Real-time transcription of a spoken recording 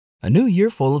a new year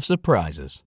full of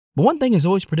surprises. But one thing is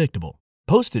always predictable.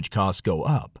 Postage costs go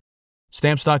up.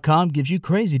 Stamps.com gives you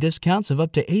crazy discounts of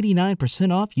up to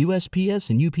 89% off USPS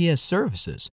and UPS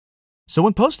services. So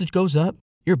when postage goes up,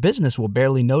 your business will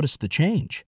barely notice the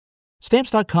change.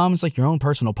 Stamps.com is like your own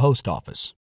personal post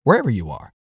office, wherever you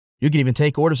are. You can even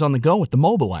take orders on the go with the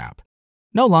mobile app.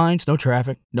 No lines, no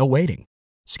traffic, no waiting.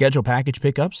 Schedule package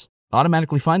pickups,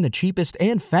 automatically find the cheapest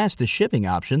and fastest shipping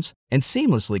options, and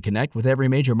seamlessly connect with every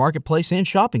major marketplace and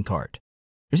shopping cart.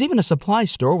 There's even a supply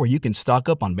store where you can stock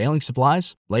up on mailing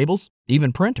supplies, labels,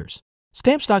 even printers.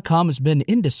 Stamps.com has been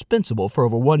indispensable for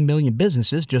over 1 million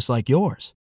businesses just like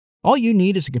yours. All you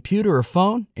need is a computer or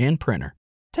phone and printer.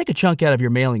 Take a chunk out of your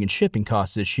mailing and shipping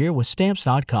costs this year with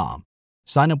Stamps.com.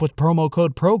 Sign up with promo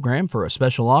code PROGRAM for a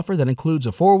special offer that includes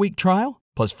a 4-week trial,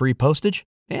 plus free postage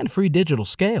and free digital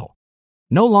scale.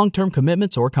 No long-term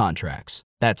commitments or contracts.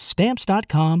 That's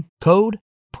Stamps.com, code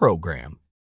PROGRAM.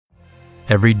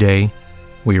 Every day,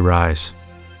 we rise,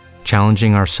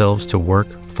 challenging ourselves to work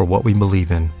for what we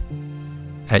believe in.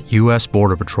 At U.S.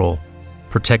 Border Patrol,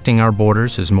 protecting our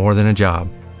borders is more than a job.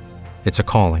 It's a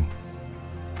calling.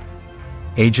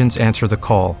 Agents answer the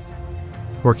call,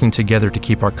 working together to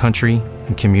keep our country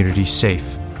and communities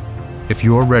safe. If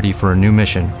you are ready for a new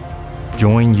mission,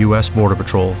 join U.S. Border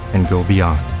Patrol and go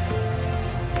beyond.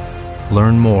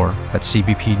 Learn more at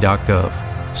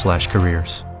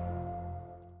cbp.gov/careers.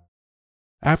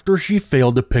 After she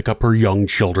failed to pick up her young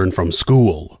children from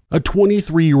school, a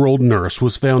 23-year-old nurse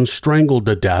was found strangled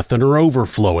to death in her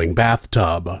overflowing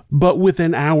bathtub. But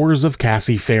within hours of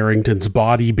Cassie Farrington's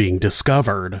body being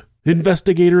discovered,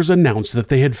 investigators announced that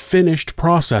they had finished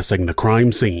processing the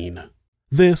crime scene.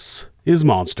 This is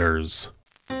Monsters.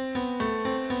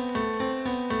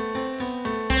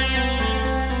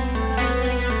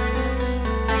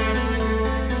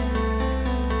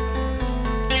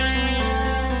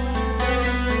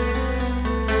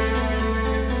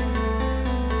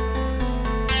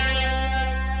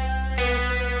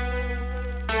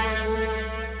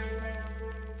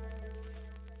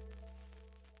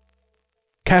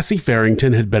 Cassie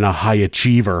Farrington had been a high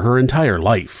achiever her entire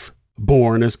life.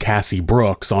 Born as Cassie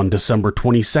Brooks on December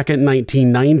 22,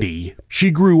 1990,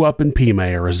 she grew up in Pima,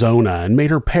 Arizona, and made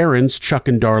her parents, Chuck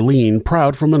and Darlene,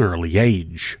 proud from an early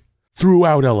age.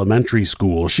 Throughout elementary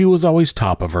school, she was always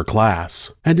top of her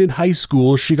class, and in high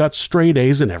school, she got straight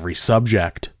A's in every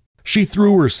subject. She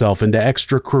threw herself into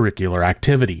extracurricular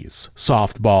activities: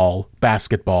 softball,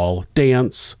 basketball,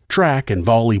 dance, track, and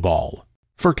volleyball.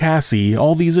 For Cassie,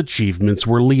 all these achievements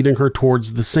were leading her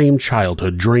towards the same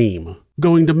childhood dream: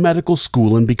 going to medical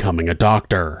school and becoming a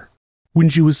doctor. When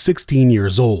she was 16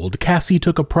 years old, Cassie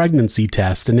took a pregnancy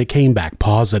test and it came back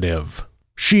positive.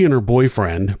 She and her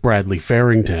boyfriend, Bradley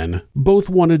Farrington, both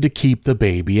wanted to keep the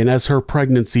baby, and as her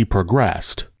pregnancy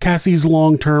progressed, Cassie's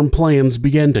long-term plans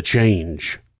began to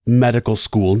change. Medical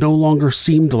school no longer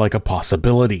seemed like a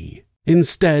possibility.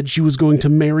 Instead, she was going to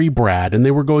marry Brad and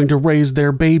they were going to raise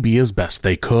their baby as best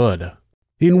they could.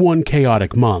 In one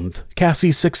chaotic month,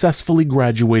 Cassie successfully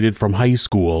graduated from high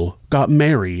school, got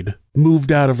married,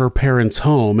 moved out of her parents'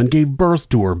 home, and gave birth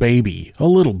to her baby, a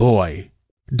little boy.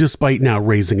 Despite now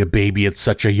raising a baby at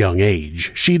such a young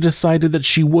age, she decided that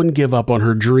she wouldn't give up on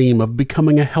her dream of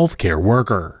becoming a healthcare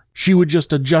worker. She would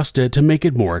just adjust it to make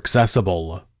it more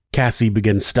accessible. Cassie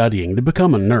began studying to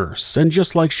become a nurse, and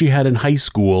just like she had in high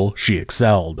school, she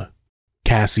excelled.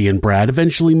 Cassie and Brad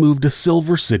eventually moved to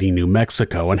Silver City, New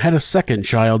Mexico, and had a second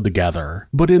child together,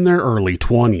 but in their early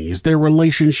 20s, their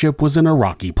relationship was in a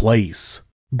rocky place.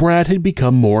 Brad had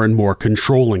become more and more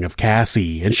controlling of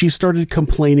Cassie, and she started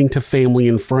complaining to family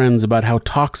and friends about how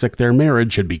toxic their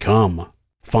marriage had become.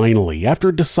 Finally,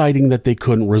 after deciding that they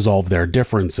couldn't resolve their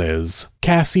differences,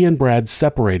 Cassie and Brad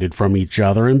separated from each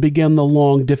other and began the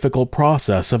long, difficult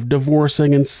process of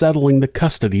divorcing and settling the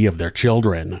custody of their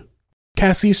children.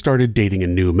 Cassie started dating a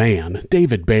new man,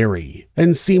 David Barry,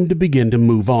 and seemed to begin to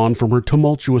move on from her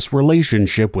tumultuous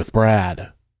relationship with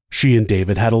Brad. She and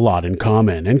David had a lot in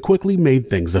common and quickly made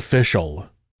things official.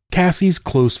 Cassie's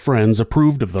close friends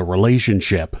approved of the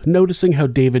relationship, noticing how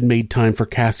David made time for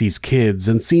Cassie's kids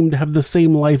and seemed to have the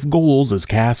same life goals as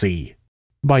Cassie.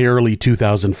 By early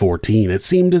 2014, it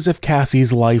seemed as if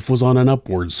Cassie's life was on an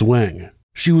upward swing.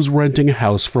 She was renting a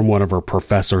house from one of her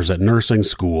professors at nursing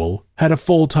school, had a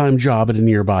full-time job at a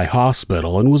nearby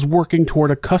hospital, and was working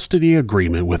toward a custody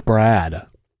agreement with Brad.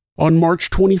 On March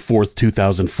 24,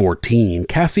 2014,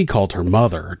 Cassie called her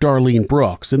mother, Darlene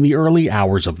Brooks, in the early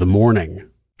hours of the morning.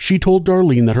 She told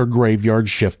Darlene that her graveyard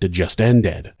shift had just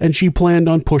ended, and she planned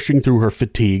on pushing through her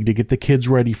fatigue to get the kids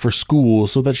ready for school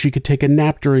so that she could take a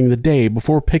nap during the day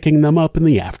before picking them up in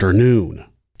the afternoon.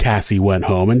 Cassie went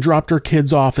home and dropped her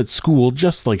kids off at school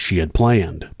just like she had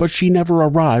planned, but she never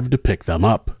arrived to pick them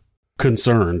up.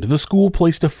 Concerned, the school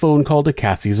placed a phone call to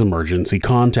Cassie's emergency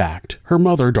contact, her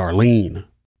mother Darlene.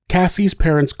 Cassie's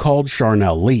parents called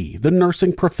Charnel Lee, the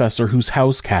nursing professor whose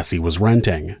house Cassie was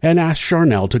renting, and asked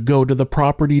Charnel to go to the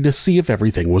property to see if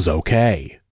everything was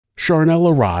okay. Charnel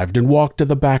arrived and walked to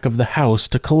the back of the house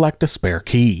to collect a spare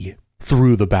key.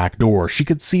 Through the back door, she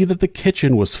could see that the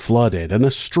kitchen was flooded and a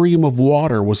stream of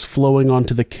water was flowing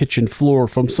onto the kitchen floor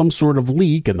from some sort of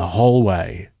leak in the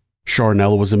hallway.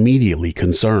 Charnel was immediately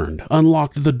concerned,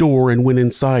 unlocked the door, and went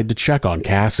inside to check on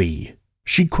Cassie.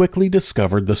 She quickly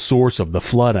discovered the source of the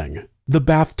flooding. The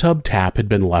bathtub tap had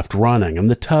been left running and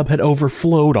the tub had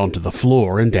overflowed onto the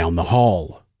floor and down the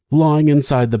hall. Lying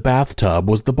inside the bathtub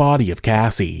was the body of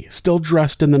Cassie, still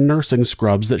dressed in the nursing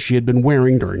scrubs that she had been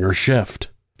wearing during her shift.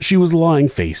 She was lying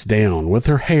face down, with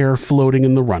her hair floating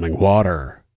in the running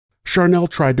water. Charnel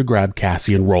tried to grab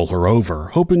Cassie and roll her over,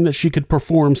 hoping that she could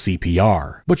perform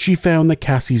CPR, but she found that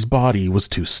Cassie's body was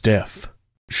too stiff.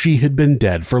 She had been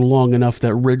dead for long enough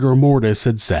that rigor mortis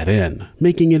had set in,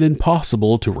 making it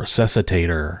impossible to resuscitate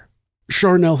her.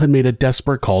 Charnel had made a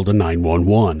desperate call to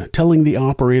 911, telling the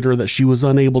operator that she was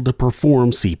unable to perform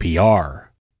CPR.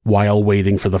 While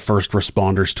waiting for the first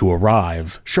responders to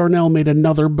arrive, Charnel made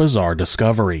another bizarre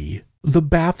discovery. The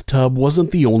bathtub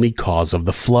wasn't the only cause of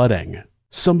the flooding.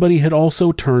 Somebody had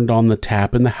also turned on the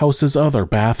tap in the house's other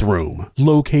bathroom,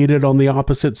 located on the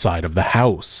opposite side of the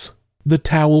house. The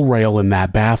towel rail in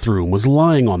that bathroom was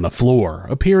lying on the floor,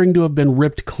 appearing to have been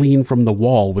ripped clean from the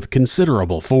wall with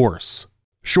considerable force.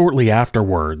 Shortly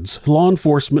afterwards, law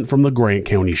enforcement from the Grant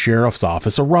County Sheriff's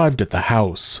Office arrived at the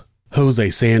house.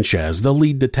 Jose Sanchez, the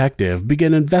lead detective,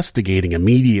 began investigating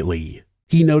immediately.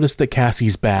 He noticed that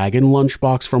Cassie's bag and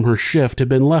lunchbox from her shift had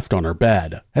been left on her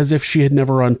bed, as if she had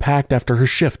never unpacked after her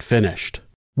shift finished.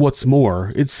 What's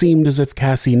more, it seemed as if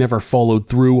Cassie never followed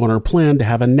through on her plan to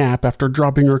have a nap after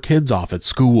dropping her kids off at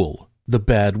school. The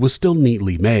bed was still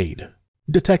neatly made.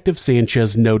 Detective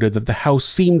Sanchez noted that the house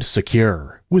seemed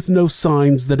secure, with no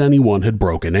signs that anyone had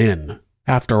broken in.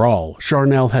 After all,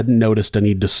 Charnel hadn't noticed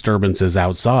any disturbances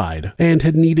outside, and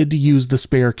had needed to use the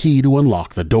spare key to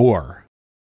unlock the door.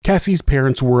 Cassie's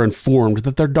parents were informed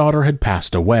that their daughter had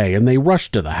passed away, and they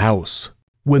rushed to the house.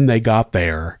 When they got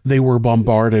there, they were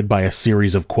bombarded by a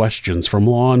series of questions from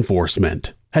law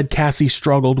enforcement. Had Cassie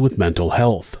struggled with mental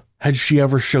health? Had she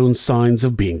ever shown signs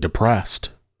of being depressed?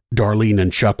 Darlene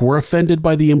and Chuck were offended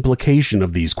by the implication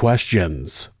of these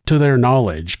questions. To their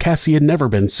knowledge, Cassie had never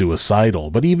been suicidal,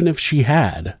 but even if she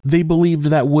had, they believed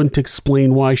that wouldn't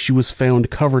explain why she was found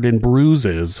covered in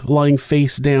bruises, lying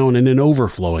face down in an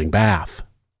overflowing bath.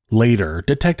 Later,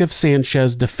 Detective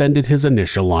Sanchez defended his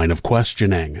initial line of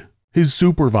questioning. His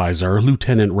supervisor,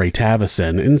 Lieutenant Ray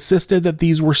Tavison, insisted that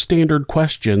these were standard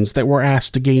questions that were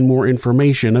asked to gain more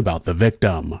information about the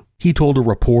victim. He told a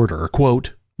reporter,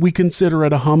 quote, "We consider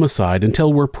it a homicide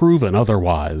until we're proven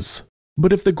otherwise."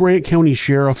 But if the Grant County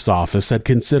Sheriff's Office had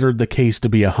considered the case to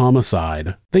be a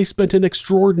homicide, they spent an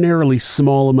extraordinarily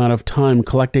small amount of time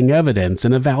collecting evidence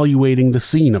and evaluating the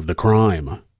scene of the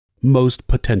crime. Most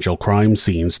potential crime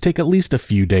scenes take at least a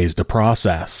few days to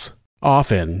process.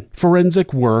 Often,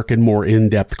 forensic work and more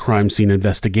in-depth crime scene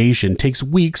investigation takes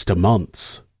weeks to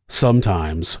months.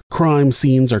 Sometimes, crime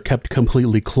scenes are kept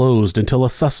completely closed until a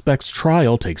suspect's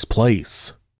trial takes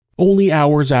place. Only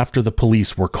hours after the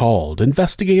police were called,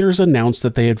 investigators announced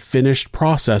that they had finished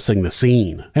processing the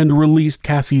scene and released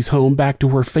Cassie's home back to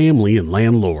her family and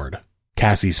landlord.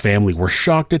 Cassie's family were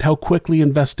shocked at how quickly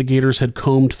investigators had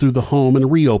combed through the home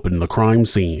and reopened the crime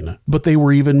scene, but they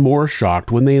were even more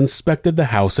shocked when they inspected the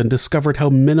house and discovered how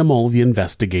minimal the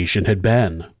investigation had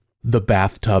been. The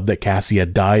bathtub that Cassie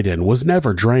had died in was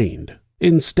never drained.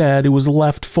 Instead, it was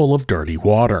left full of dirty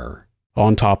water.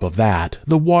 On top of that,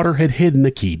 the water had hidden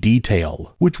a key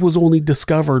detail, which was only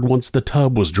discovered once the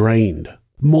tub was drained.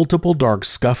 Multiple dark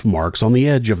scuff marks on the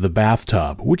edge of the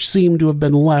bathtub, which seemed to have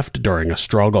been left during a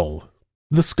struggle.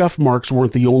 The scuff marks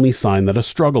weren't the only sign that a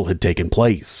struggle had taken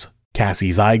place.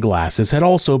 Cassie's eyeglasses had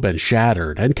also been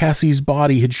shattered, and Cassie's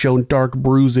body had shown dark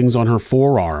bruisings on her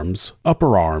forearms,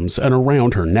 upper arms, and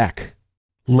around her neck.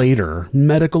 Later,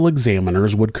 medical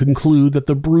examiners would conclude that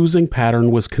the bruising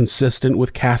pattern was consistent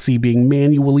with Cassie being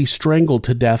manually strangled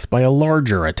to death by a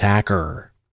larger attacker.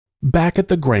 Back at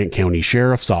the Grant County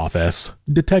Sheriff's Office,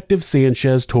 Detective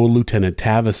Sanchez told Lieutenant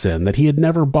Tavison that he had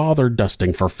never bothered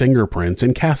dusting for fingerprints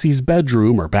in Cassie's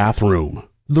bedroom or bathroom.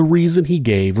 The reason he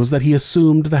gave was that he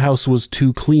assumed the house was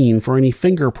too clean for any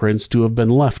fingerprints to have been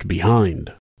left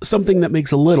behind, something that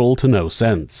makes little to no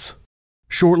sense.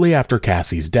 Shortly after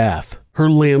Cassie's death, Her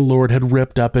landlord had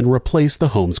ripped up and replaced the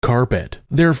home's carpet,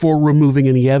 therefore removing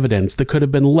any evidence that could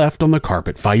have been left on the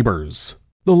carpet fibers.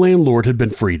 The landlord had been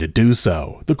free to do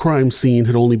so. The crime scene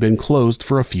had only been closed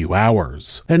for a few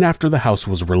hours, and after the house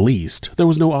was released, there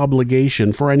was no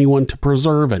obligation for anyone to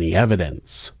preserve any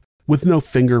evidence. With no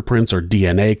fingerprints or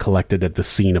DNA collected at the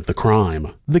scene of the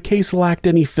crime, the case lacked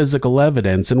any physical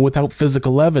evidence, and without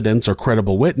physical evidence or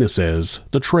credible witnesses,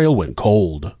 the trail went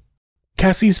cold.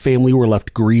 Cassie's family were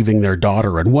left grieving their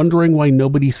daughter and wondering why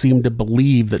nobody seemed to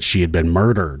believe that she had been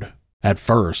murdered. At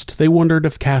first, they wondered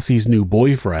if Cassie's new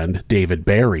boyfriend, David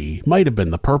Barry, might have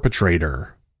been the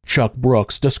perpetrator. Chuck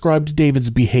Brooks described David's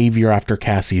behavior after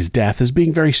Cassie's death as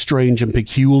being very strange and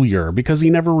peculiar because he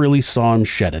never really saw him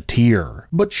shed a tear.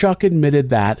 But Chuck admitted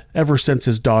that, ever since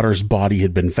his daughter's body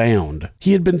had been found,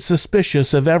 he had been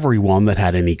suspicious of everyone that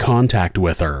had any contact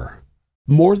with her.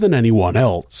 More than anyone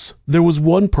else, there was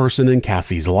one person in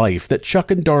Cassie's life that Chuck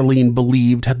and Darlene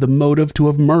believed had the motive to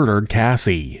have murdered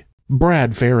Cassie: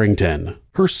 Brad Farrington,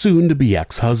 her soon-to-be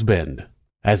ex-husband.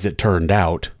 As it turned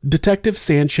out, Detective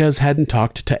Sanchez hadn't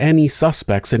talked to any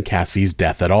suspects in Cassie's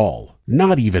death at all,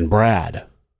 not even Brad.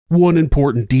 One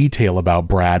important detail about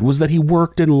Brad was that he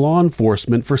worked in law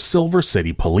enforcement for Silver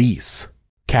City Police.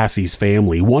 Cassie's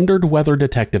family wondered whether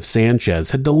Detective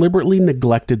Sanchez had deliberately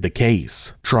neglected the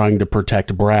case, trying to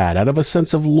protect Brad out of a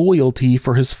sense of loyalty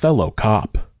for his fellow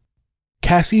cop.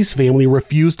 Cassie's family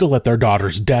refused to let their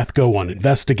daughter's death go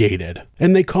uninvestigated,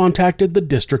 and they contacted the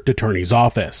district attorney's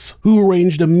office, who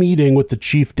arranged a meeting with the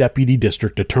chief deputy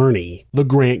district attorney, the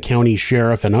Grant County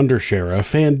sheriff and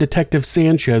undersheriff, and Detective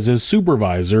Sanchez's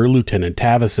supervisor, Lieutenant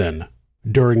Tavison.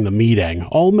 During the meeting,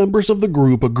 all members of the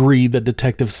group agreed that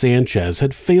Detective Sanchez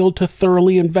had failed to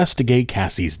thoroughly investigate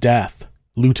Cassie's death.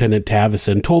 Lieutenant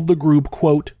Tavison told the group,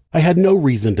 quote, "I had no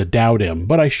reason to doubt him,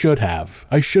 but I should have.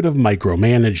 I should have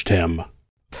micromanaged him."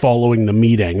 Following the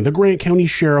meeting, the Grant County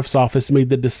Sheriff's Office made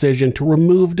the decision to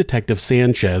remove Detective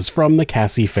Sanchez from the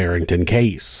Cassie Farrington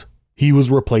case. He was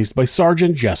replaced by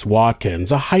Sergeant Jess Watkins,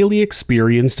 a highly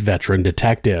experienced veteran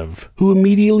detective, who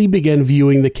immediately began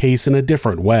viewing the case in a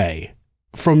different way.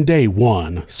 From day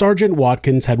one, Sergeant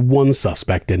Watkins had one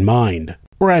suspect in mind: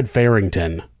 Brad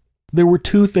Farrington. There were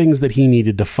two things that he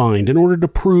needed to find in order to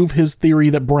prove his theory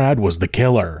that Brad was the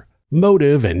killer: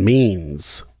 motive and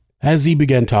means. As he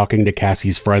began talking to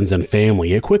Cassie's friends and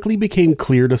family, it quickly became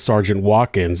clear to Sergeant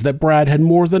Watkins that Brad had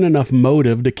more than enough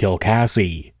motive to kill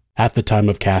Cassie. At the time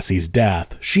of Cassie's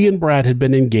death, she and Brad had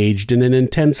been engaged in an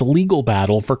intense legal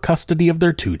battle for custody of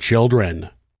their two children.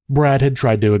 Brad had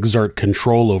tried to exert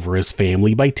control over his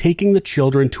family by taking the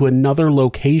children to another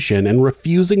location and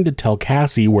refusing to tell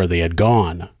Cassie where they had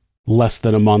gone. Less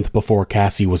than a month before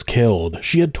Cassie was killed,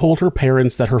 she had told her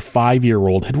parents that her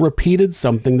 5-year-old had repeated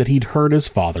something that he'd heard his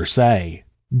father say.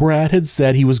 Brad had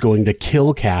said he was going to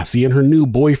kill Cassie and her new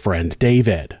boyfriend,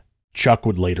 David. Chuck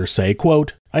would later say,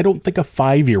 quote, "I don't think a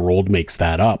 5-year-old makes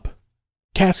that up."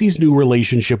 Cassie's new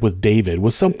relationship with David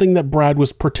was something that Brad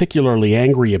was particularly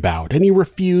angry about, and he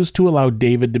refused to allow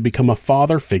David to become a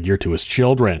father figure to his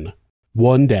children.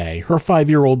 One day, her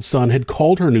 5-year-old son had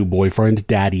called her new boyfriend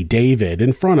Daddy David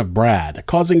in front of Brad,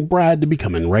 causing Brad to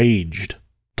become enraged.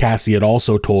 Cassie had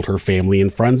also told her family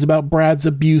and friends about Brad's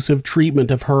abusive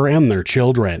treatment of her and their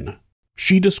children.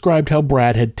 She described how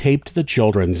Brad had taped the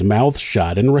children's mouths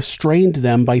shut and restrained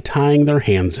them by tying their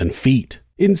hands and feet,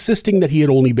 insisting that he had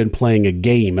only been playing a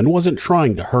game and wasn't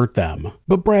trying to hurt them.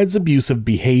 But Brad's abusive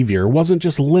behavior wasn't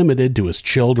just limited to his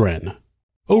children.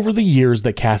 Over the years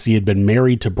that Cassie had been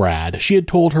married to Brad, she had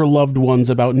told her loved ones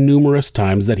about numerous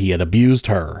times that he had abused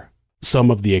her.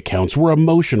 Some of the accounts were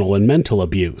emotional and mental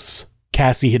abuse.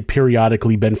 Cassie had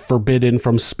periodically been forbidden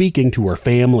from speaking to her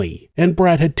family, and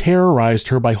Brad had terrorized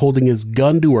her by holding his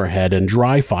gun to her head and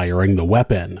dry firing the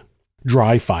weapon.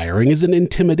 Dry firing is an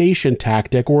intimidation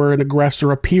tactic where an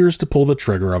aggressor appears to pull the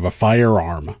trigger of a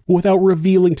firearm, without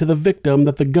revealing to the victim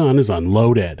that the gun is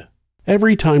unloaded.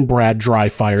 Every time Brad dry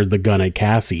fired the gun at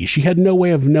Cassie, she had no way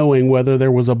of knowing whether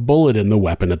there was a bullet in the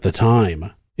weapon at the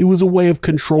time. It was a way of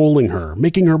controlling her,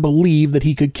 making her believe that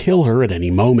he could kill her at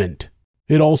any moment.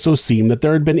 It also seemed that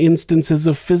there had been instances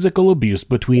of physical abuse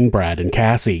between Brad and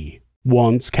Cassie.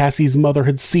 Once, Cassie's mother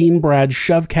had seen Brad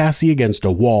shove Cassie against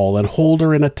a wall and hold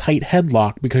her in a tight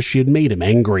headlock because she had made him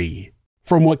angry.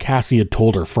 From what Cassie had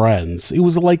told her friends, it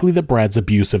was likely that Brad's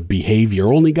abusive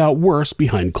behavior only got worse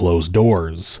behind closed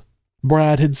doors.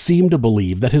 Brad had seemed to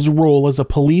believe that his role as a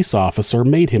police officer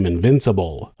made him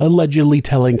invincible, allegedly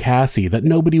telling Cassie that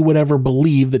nobody would ever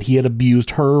believe that he had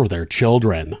abused her or their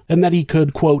children, and that he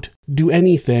could, quote, "do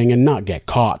anything and not get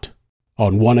caught."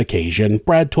 On one occasion,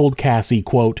 Brad told Cassie,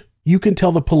 quote, You can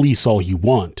tell the police all you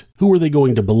want. Who are they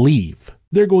going to believe?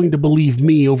 They're going to believe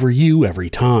me over you every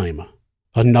time.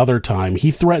 Another time,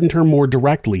 he threatened her more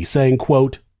directly, saying,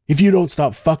 quote, "If you don't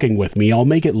stop fucking with me, I'll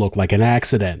make it look like an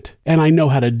accident. And I know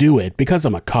how to do it because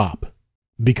I'm a cop."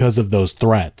 Because of those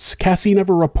threats, Cassie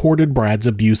never reported Brad's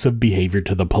abusive behavior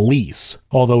to the police,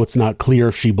 although it's not clear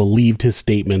if she believed his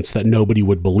statements that nobody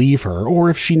would believe her, or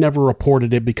if she never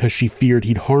reported it because she feared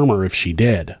he'd harm her if she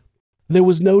did. There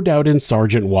was no doubt in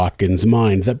Sergeant Watkins'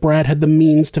 mind that Brad had the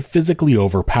means to physically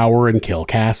overpower and kill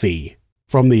Cassie.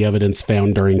 From the evidence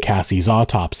found during Cassie's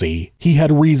autopsy, he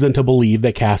had reason to believe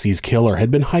that Cassie's killer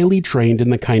had been highly trained in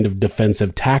the kind of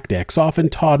defensive tactics often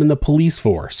taught in the police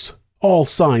force. All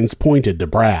signs pointed to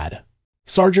Brad.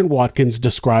 Sergeant Watkins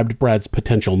described Brad's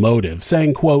potential motive,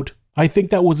 saying, quote, "I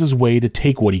think that was his way to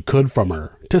take what he could from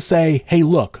her, to say, hey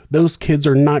look, those kids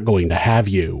are not going to have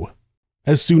you."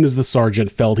 As soon as the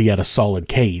sergeant felt he had a solid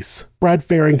case, Brad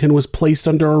Farrington was placed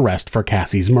under arrest for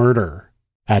Cassie's murder.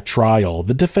 At trial,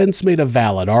 the defense made a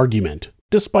valid argument.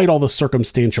 Despite all the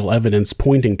circumstantial evidence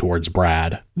pointing towards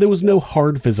Brad, there was no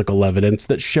hard physical evidence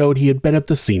that showed he had been at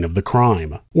the scene of the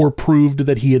crime, or proved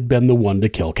that he had been the one to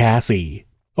kill Cassie.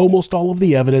 Almost all of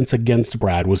the evidence against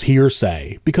Brad was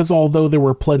hearsay, because although there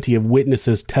were plenty of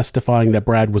witnesses testifying that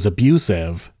Brad was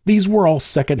abusive, these were all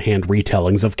second-hand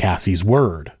retellings of Cassie's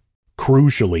word.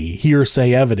 Crucially,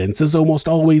 hearsay evidence is almost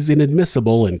always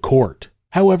inadmissible in court.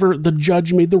 However, the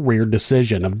judge made the rare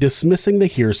decision of dismissing the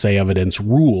hearsay evidence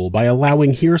rule by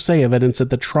allowing hearsay evidence at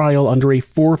the trial under a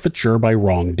forfeiture by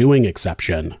wrongdoing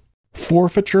exception.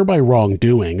 Forfeiture by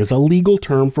wrongdoing is a legal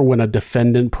term for when a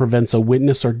defendant prevents a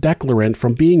witness or declarant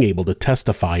from being able to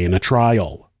testify in a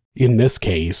trial. In this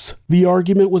case, the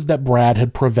argument was that Brad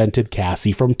had prevented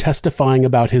Cassie from testifying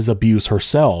about his abuse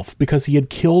herself because he had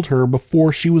killed her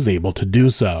before she was able to do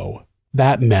so.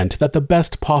 That meant that the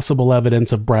best possible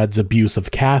evidence of Brad's abuse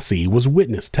of Cassie was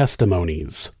witness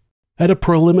testimonies. At a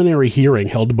preliminary hearing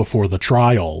held before the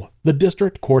trial, the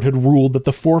district court had ruled that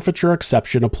the forfeiture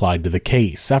exception applied to the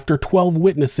case after 12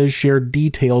 witnesses shared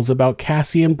details about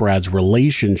Cassie and Brad's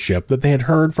relationship that they had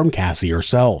heard from Cassie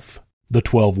herself. The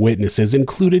 12 witnesses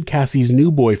included Cassie's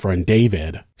new boyfriend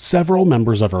David, several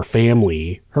members of her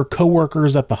family, her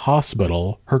co-workers at the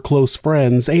hospital, her close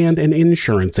friends, and an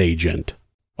insurance agent.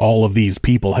 All of these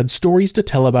people had stories to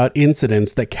tell about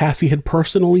incidents that Cassie had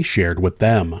personally shared with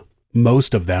them.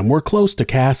 Most of them were close to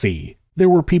Cassie. There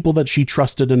were people that she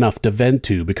trusted enough to vent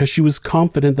to because she was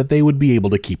confident that they would be able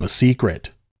to keep a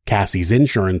secret. Cassie's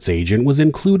insurance agent was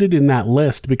included in that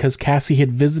list because Cassie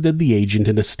had visited the agent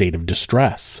in a state of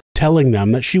distress, telling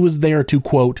them that she was there to,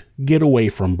 quote, get away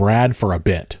from Brad for a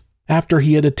bit, after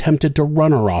he had attempted to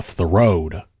run her off the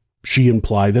road. She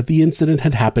implied that the incident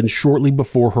had happened shortly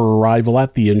before her arrival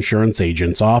at the insurance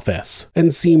agent's office,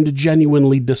 and seemed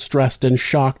genuinely distressed and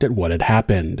shocked at what had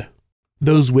happened.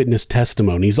 Those witness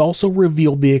testimonies also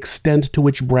revealed the extent to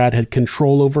which Brad had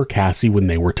control over Cassie when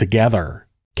they were together.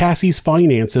 Cassie's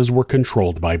finances were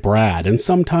controlled by Brad, and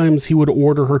sometimes he would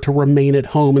order her to remain at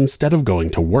home instead of going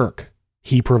to work.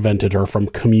 He prevented her from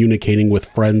communicating with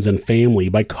friends and family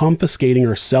by confiscating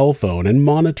her cell phone and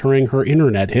monitoring her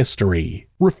internet history,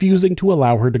 refusing to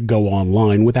allow her to go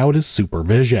online without his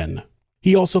supervision.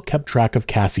 He also kept track of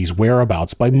Cassie's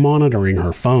whereabouts by monitoring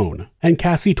her phone, and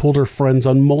Cassie told her friends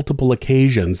on multiple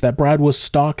occasions that Brad was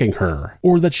stalking her,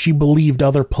 or that she believed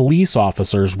other police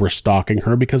officers were stalking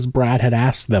her because Brad had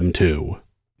asked them to.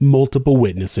 Multiple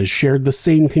witnesses shared the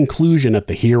same conclusion at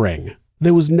the hearing.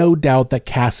 There was no doubt that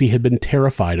Cassie had been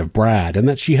terrified of Brad and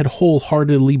that she had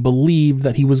wholeheartedly believed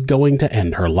that he was going to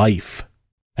end her life.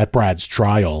 At Brad's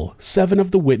trial, 7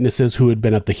 of the witnesses who had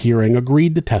been at the hearing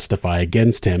agreed to testify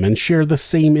against him and share the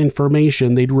same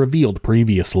information they'd revealed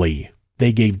previously.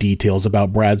 They gave details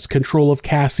about Brad's control of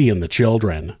Cassie and the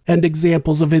children, and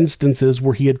examples of instances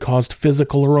where he had caused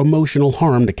physical or emotional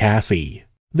harm to Cassie.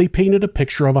 They painted a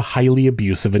picture of a highly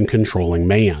abusive and controlling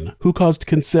man, who caused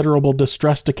considerable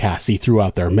distress to Cassie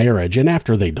throughout their marriage and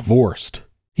after they divorced.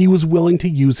 He was willing to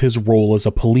use his role as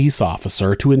a police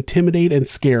officer to intimidate and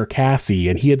scare Cassie,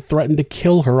 and he had threatened to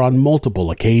kill her on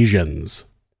multiple occasions.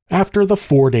 After the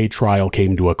 4-day trial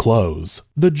came to a close,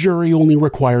 the jury only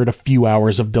required a few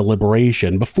hours of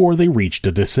deliberation before they reached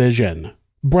a decision.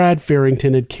 Brad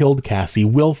Farrington had killed Cassie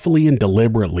willfully and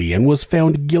deliberately and was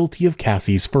found guilty of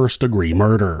Cassie's first-degree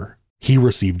murder. He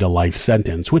received a life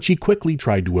sentence, which he quickly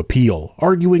tried to appeal,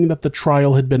 arguing that the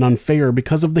trial had been unfair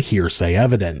because of the hearsay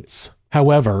evidence.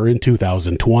 However, in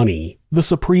 2020, the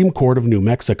Supreme Court of New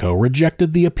Mexico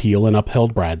rejected the appeal and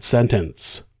upheld Brad's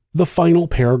sentence. The final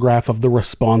paragraph of the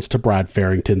response to Brad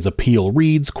Farrington's appeal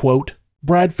reads, quote,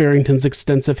 Brad Farrington's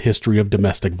extensive history of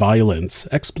domestic violence,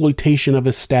 exploitation of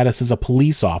his status as a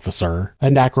police officer,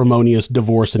 and acrimonious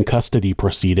divorce and custody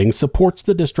proceedings supports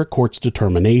the district court's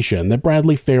determination that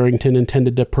Bradley Farrington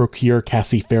intended to procure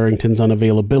Cassie Farrington's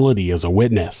unavailability as a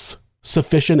witness.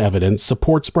 Sufficient evidence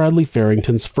supports Bradley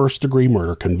Farrington's first-degree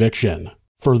murder conviction.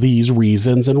 For these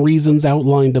reasons and reasons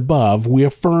outlined above, we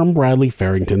affirm Bradley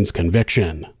Farrington's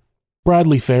conviction.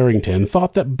 Bradley Farrington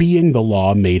thought that being the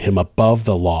law made him above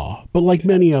the law, but like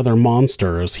many other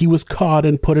monsters, he was caught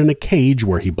and put in a cage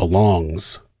where he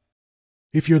belongs.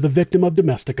 If you're the victim of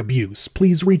domestic abuse,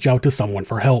 please reach out to someone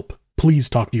for help. Please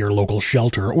talk to your local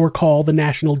shelter or call the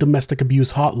National Domestic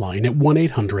Abuse Hotline at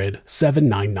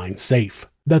 1-800-799-SAFE.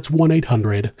 That's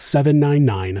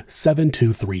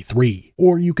 1-800-799-7233.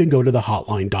 Or you can go to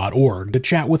thehotline.org to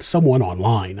chat with someone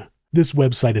online. This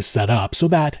website is set up so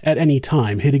that, at any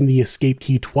time, hitting the escape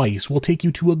key twice will take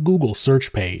you to a Google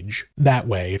search page. That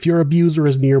way, if your abuser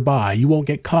is nearby, you won't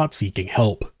get caught seeking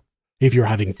help. If you're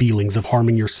having feelings of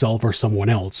harming yourself or someone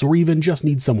else, or even just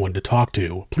need someone to talk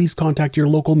to, please contact your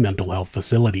local mental health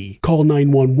facility. Call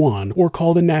 911 or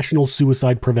call the National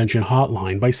Suicide Prevention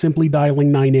Hotline by simply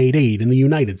dialing 988 in the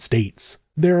United States.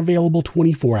 They're available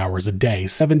 24 hours a day,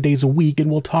 7 days a week,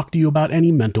 and will talk to you about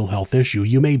any mental health issue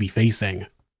you may be facing.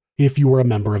 If you are a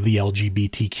member of the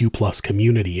LGBTQ+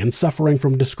 community and suffering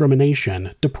from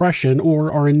discrimination, depression,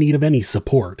 or are in need of any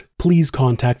support, please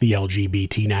contact the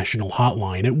LGBT National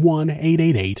Hotline at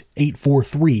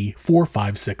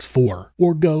 1-888-843-4564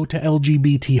 or go to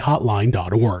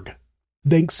lgbthotline.org.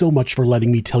 Thanks so much for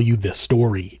letting me tell you this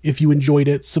story. If you enjoyed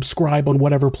it, subscribe on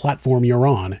whatever platform you're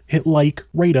on, hit like,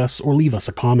 rate us, or leave us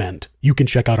a comment. You can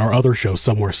check out our other show,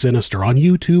 Somewhere Sinister, on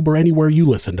YouTube or anywhere you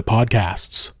listen to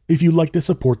podcasts. If you'd like to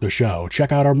support the show,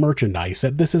 check out our merchandise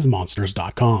at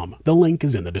thisismonsters.com. The link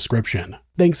is in the description.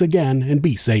 Thanks again, and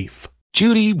be safe.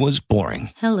 Judy was boring.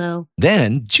 Hello.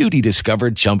 Then Judy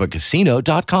discovered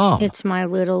ChumbaCasino.com. It's my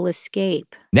little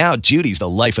escape. Now Judy's the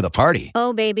life of the party.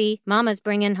 Oh, baby, mama's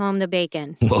bringing home the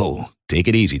bacon. Whoa, take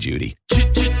it easy, Judy.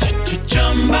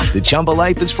 The Chumba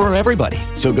life is for everybody.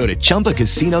 So go to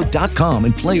ChumbaCasino.com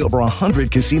and play over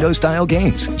 100 casino-style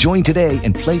games. Join today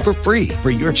and play for free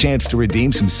for your chance to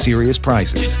redeem some serious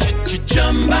prizes.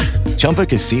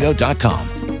 ChumbaCasino.com.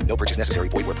 No purchase necessary.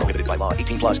 Void where prohibited by law.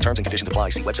 18+ terms and conditions apply.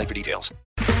 See website for details.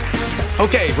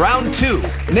 Okay, round two.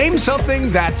 Name something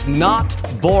that's not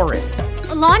boring.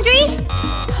 A laundry?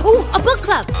 Ooh, a book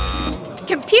club.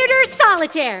 Computer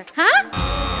solitaire, huh?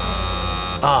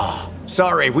 Ah,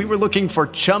 sorry. We were looking for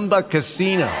Chumba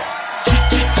Casino.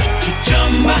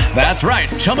 That's right.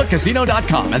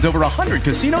 ChumbaCasino.com has over 100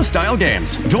 casino-style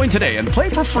games. Join today and play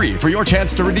for free for your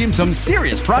chance to redeem some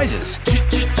serious prizes.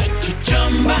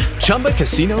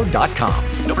 ChumbaCasino.com.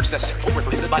 No purchase necessary. Void where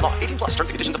prohibited by law. 18+ terms and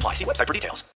conditions apply. See website for details.